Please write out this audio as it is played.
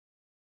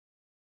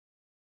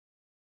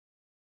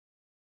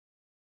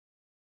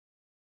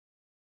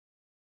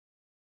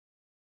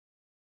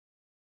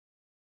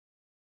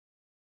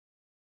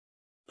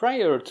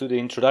Prior to the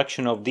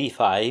introduction of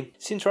DeFi,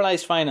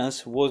 centralized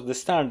finance was the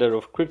standard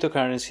of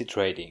cryptocurrency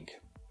trading.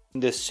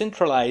 In the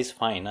centralized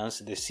finance,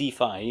 the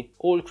CeFi,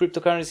 all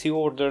cryptocurrency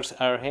orders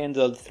are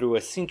handled through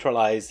a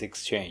centralized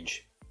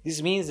exchange.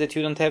 This means that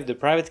you don't have the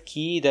private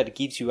key that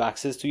gives you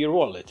access to your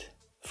wallet.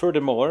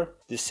 Furthermore,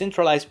 the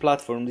centralized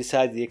platform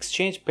decides the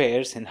exchange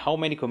pairs and how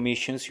many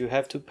commissions you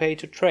have to pay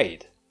to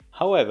trade.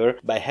 However,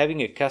 by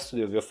having a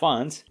custody of your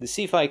funds, the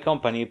CeFi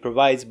company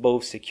provides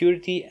both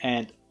security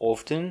and,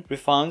 often,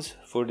 refunds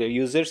for their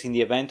users in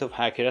the event of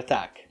hacker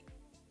attack.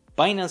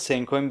 Binance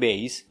and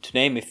Coinbase, to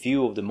name a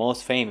few of the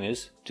most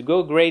famous, to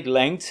go great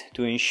lengths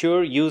to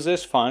ensure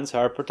users' funds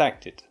are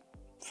protected.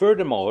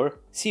 Furthermore,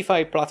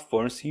 CeFi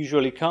platforms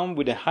usually come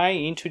with a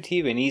highly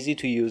intuitive and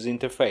easy-to-use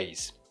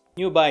interface.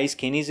 Newbies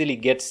can easily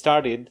get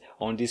started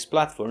on these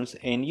platforms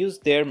and use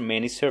their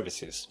many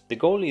services. The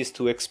goal is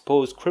to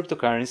expose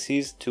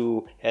cryptocurrencies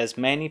to as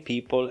many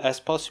people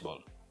as possible.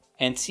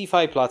 And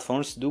CeFi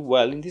platforms do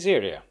well in this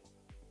area.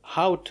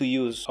 How to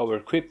use our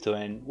crypto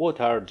and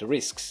what are the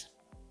risks?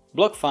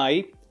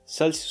 BlockFi,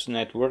 Celsius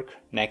Network,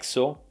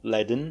 Nexo,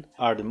 Ledn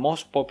are the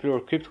most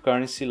popular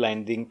cryptocurrency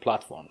lending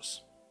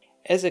platforms.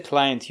 As a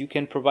client, you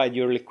can provide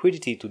your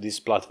liquidity to these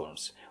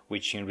platforms,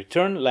 which in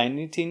return lend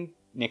it in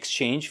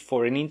exchange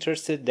for an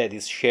interest that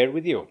is shared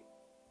with you.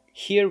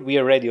 Here we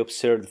already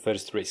observe the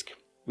first risk.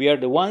 We are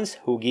the ones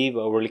who give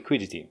our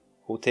liquidity,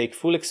 who take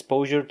full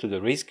exposure to the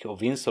risk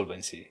of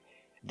insolvency.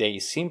 They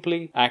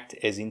simply act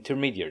as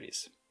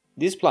intermediaries.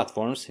 These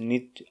platforms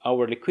need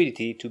our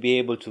liquidity to be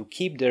able to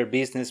keep their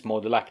business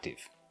model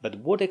active. But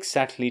what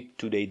exactly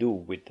do they do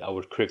with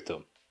our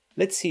crypto?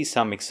 Let's see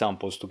some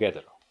examples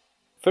together.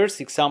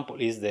 First example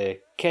is the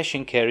cash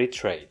and carry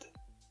trade.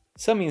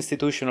 Some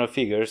institutional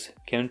figures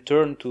can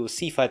turn to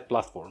CeFi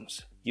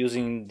platforms,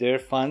 using their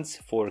funds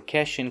for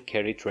cash and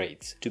carry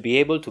trades, to be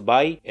able to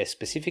buy a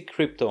specific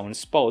crypto on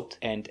spot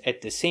and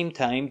at the same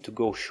time to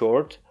go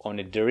short on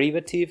a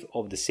derivative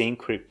of the same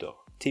crypto,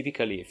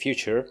 typically a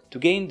future, to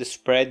gain the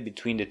spread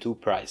between the two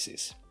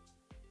prices.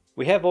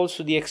 We have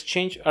also the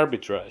exchange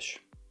arbitrage.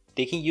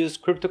 They can use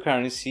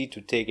cryptocurrency to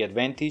take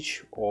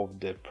advantage of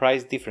the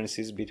price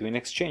differences between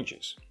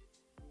exchanges.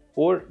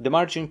 Or the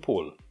margin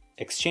pool.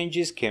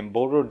 Exchanges can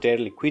borrow their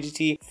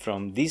liquidity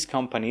from these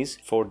companies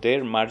for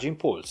their margin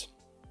pools.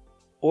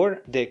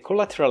 Or the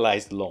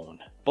collateralized loan,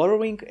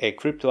 borrowing a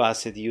crypto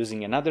asset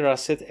using another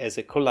asset as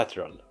a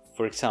collateral,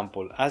 for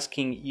example,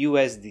 asking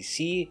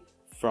USDC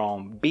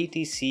from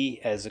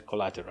BTC as a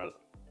collateral.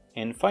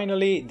 And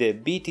finally, the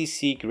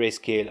BTC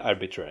Grayscale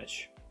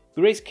arbitrage.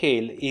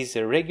 Grayscale is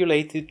a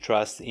regulated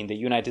trust in the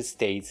United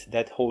States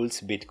that holds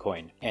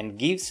Bitcoin and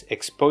gives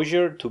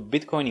exposure to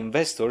Bitcoin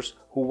investors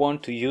who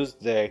want to use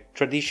the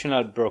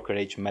traditional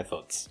brokerage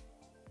methods.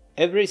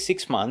 Every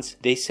 6 months,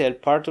 they sell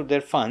part of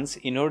their funds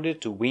in order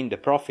to win the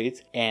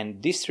profit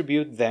and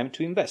distribute them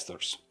to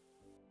investors.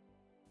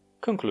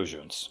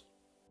 Conclusions.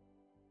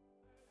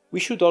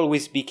 We should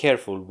always be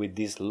careful with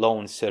these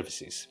loan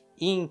services.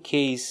 In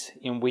case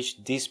in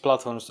which these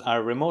platforms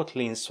are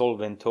remotely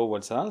insolvent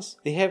towards us,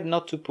 they have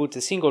not to put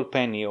a single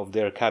penny of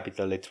their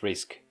capital at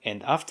risk,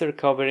 and after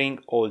covering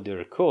all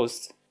their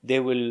costs, they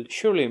will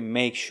surely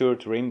make sure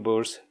to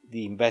reimburse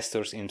the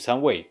investors in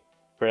some way,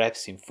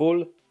 perhaps in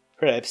full,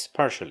 perhaps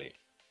partially.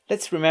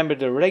 Let's remember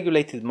the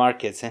regulated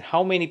markets and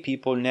how many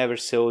people never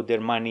saw their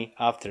money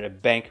after a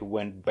bank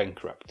went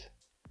bankrupt.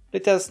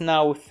 Let us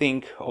now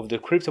think of the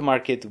crypto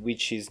market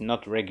which is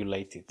not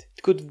regulated.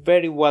 It could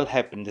very well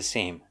happen the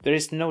same. There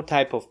is no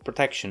type of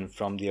protection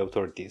from the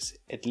authorities,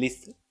 at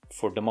least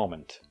for the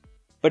moment.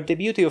 But the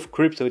beauty of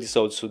crypto is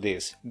also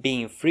this,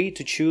 being free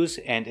to choose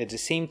and at the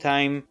same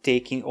time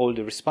taking all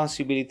the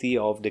responsibility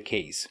of the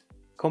case.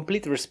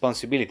 Complete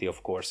responsibility,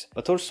 of course,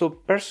 but also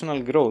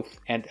personal growth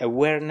and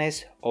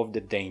awareness of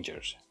the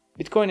dangers.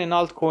 Bitcoin and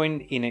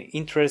altcoin in an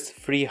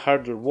interest-free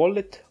hardware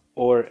wallet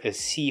or a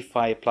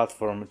CeFi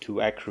platform to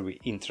accrue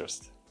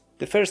interest.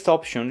 The first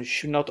option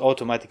should not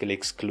automatically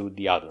exclude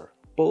the other.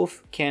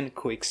 Both can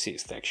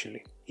coexist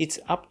actually. It's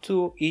up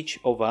to each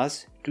of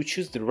us to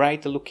choose the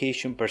right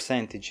allocation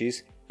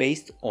percentages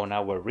based on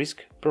our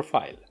risk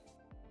profile.